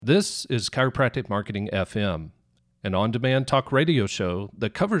This is Chiropractic Marketing FM, an on-demand talk radio show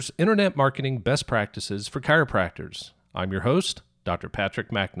that covers internet marketing best practices for chiropractors. I'm your host, Dr. Patrick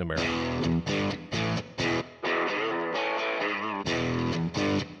McNamara.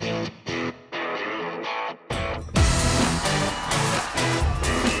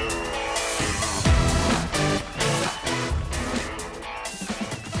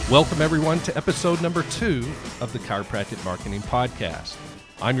 Welcome everyone to episode number 2 of the Chiropractic Marketing Podcast.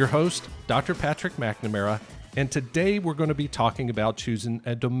 I'm your host, Dr. Patrick McNamara, and today we're going to be talking about choosing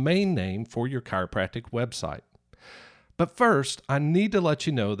a domain name for your chiropractic website. But first, I need to let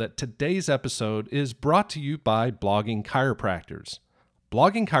you know that today's episode is brought to you by Blogging Chiropractors.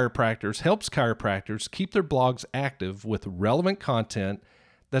 Blogging Chiropractors helps chiropractors keep their blogs active with relevant content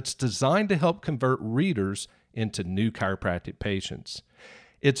that's designed to help convert readers into new chiropractic patients.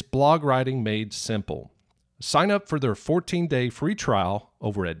 It's blog writing made simple. Sign up for their 14-day free trial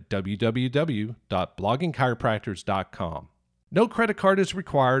over at www.bloggingchiropractors.com. No credit card is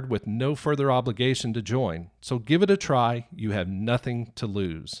required with no further obligation to join, so give it a try. You have nothing to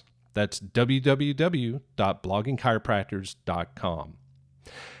lose. That's www.bloggingchiropractors.com.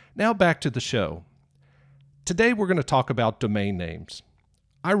 Now back to the show. Today we're going to talk about domain names.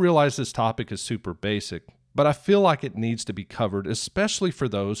 I realize this topic is super basic, but I feel like it needs to be covered, especially for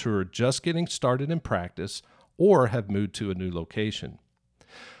those who are just getting started in practice or have moved to a new location.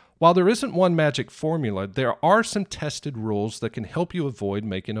 While there isn't one magic formula, there are some tested rules that can help you avoid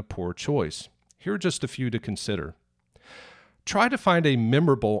making a poor choice. Here are just a few to consider. Try to find a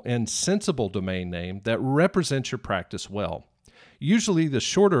memorable and sensible domain name that represents your practice well. Usually, the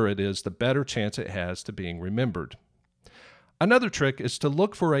shorter it is, the better chance it has to being remembered. Another trick is to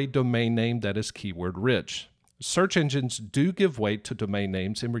look for a domain name that is keyword rich. Search engines do give weight to domain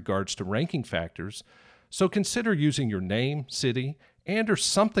names in regards to ranking factors, so consider using your name, city, and or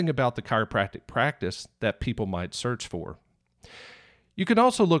something about the chiropractic practice that people might search for. You can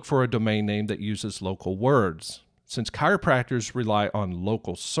also look for a domain name that uses local words. Since chiropractors rely on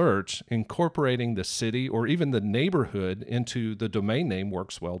local search, incorporating the city or even the neighborhood into the domain name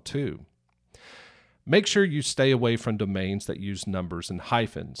works well too. Make sure you stay away from domains that use numbers and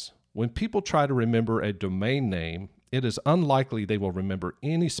hyphens. When people try to remember a domain name, it is unlikely they will remember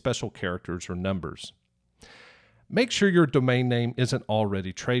any special characters or numbers. Make sure your domain name isn't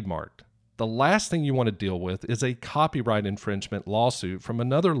already trademarked. The last thing you want to deal with is a copyright infringement lawsuit from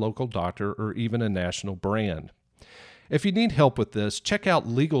another local doctor or even a national brand. If you need help with this, check out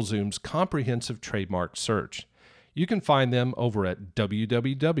LegalZoom's comprehensive trademark search. You can find them over at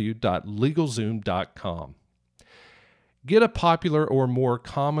www.legalzoom.com. Get a popular or more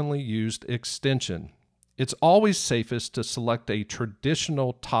commonly used extension. It's always safest to select a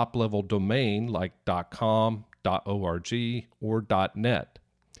traditional top-level domain like .com, .org, or .net.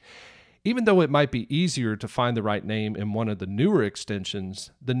 Even though it might be easier to find the right name in one of the newer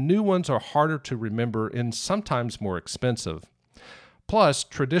extensions, the new ones are harder to remember and sometimes more expensive. Plus,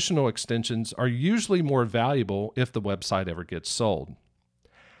 traditional extensions are usually more valuable if the website ever gets sold.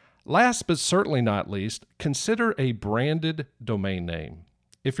 Last but certainly not least, consider a branded domain name.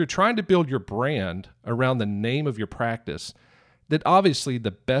 If you're trying to build your brand around the name of your practice, then obviously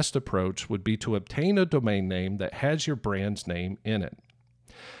the best approach would be to obtain a domain name that has your brand's name in it.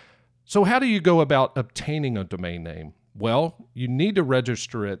 So how do you go about obtaining a domain name? Well, you need to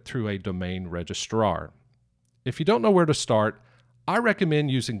register it through a domain registrar. If you don't know where to start, I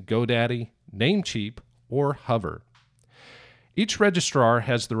recommend using GoDaddy, Namecheap, or Hover. Each registrar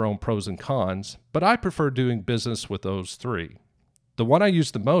has their own pros and cons, but I prefer doing business with those three. The one I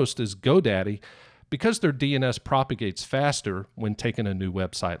use the most is GoDaddy because their DNS propagates faster when taking a new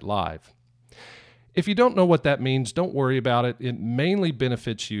website live. If you don't know what that means, don't worry about it. It mainly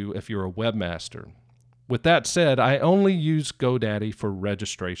benefits you if you're a webmaster. With that said, I only use GoDaddy for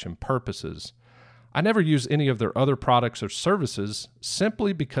registration purposes. I never use any of their other products or services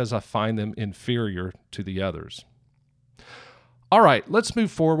simply because I find them inferior to the others. All right, let's move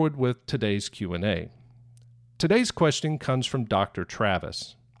forward with today's Q&A. Today's question comes from Dr.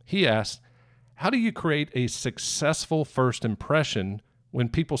 Travis. He asks, how do you create a successful first impression when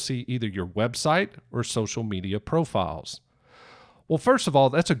people see either your website or social media profiles? Well, first of all,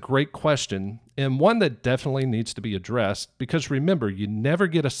 that's a great question and one that definitely needs to be addressed because remember, you never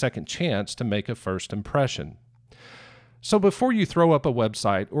get a second chance to make a first impression. So before you throw up a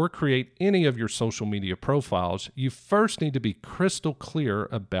website or create any of your social media profiles, you first need to be crystal clear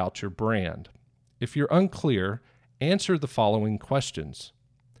about your brand. If you're unclear, answer the following questions.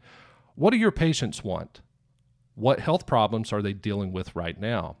 What do your patients want? What health problems are they dealing with right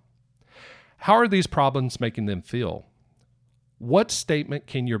now? How are these problems making them feel? What statement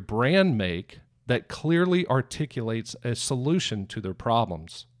can your brand make that clearly articulates a solution to their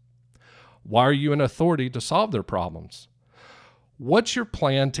problems? Why are you an authority to solve their problems? What's your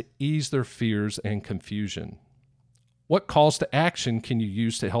plan to ease their fears and confusion? What calls to action can you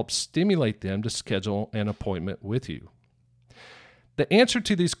use to help stimulate them to schedule an appointment with you? The answer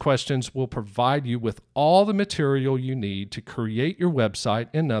to these questions will provide you with all the material you need to create your website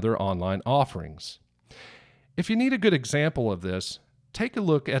and other online offerings. If you need a good example of this, take a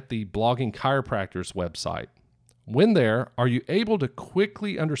look at the Blogging Chiropractor's website. When there, are you able to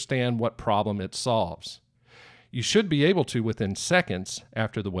quickly understand what problem it solves? You should be able to within seconds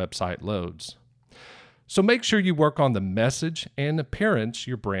after the website loads. So make sure you work on the message and appearance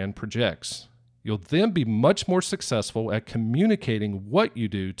your brand projects. You'll then be much more successful at communicating what you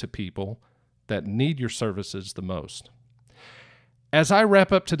do to people that need your services the most. As I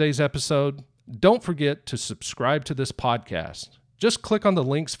wrap up today's episode, don't forget to subscribe to this podcast. Just click on the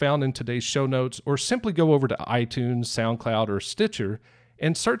links found in today's show notes or simply go over to iTunes, SoundCloud, or Stitcher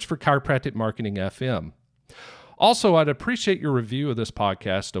and search for Chiropractic Marketing FM. Also, I'd appreciate your review of this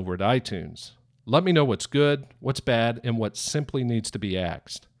podcast over at iTunes. Let me know what's good, what's bad, and what simply needs to be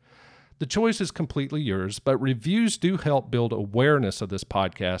axed. The choice is completely yours, but reviews do help build awareness of this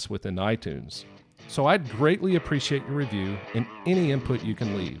podcast within iTunes. So I'd greatly appreciate your review and any input you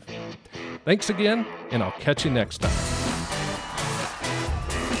can leave. Thanks again, and I'll catch you next time.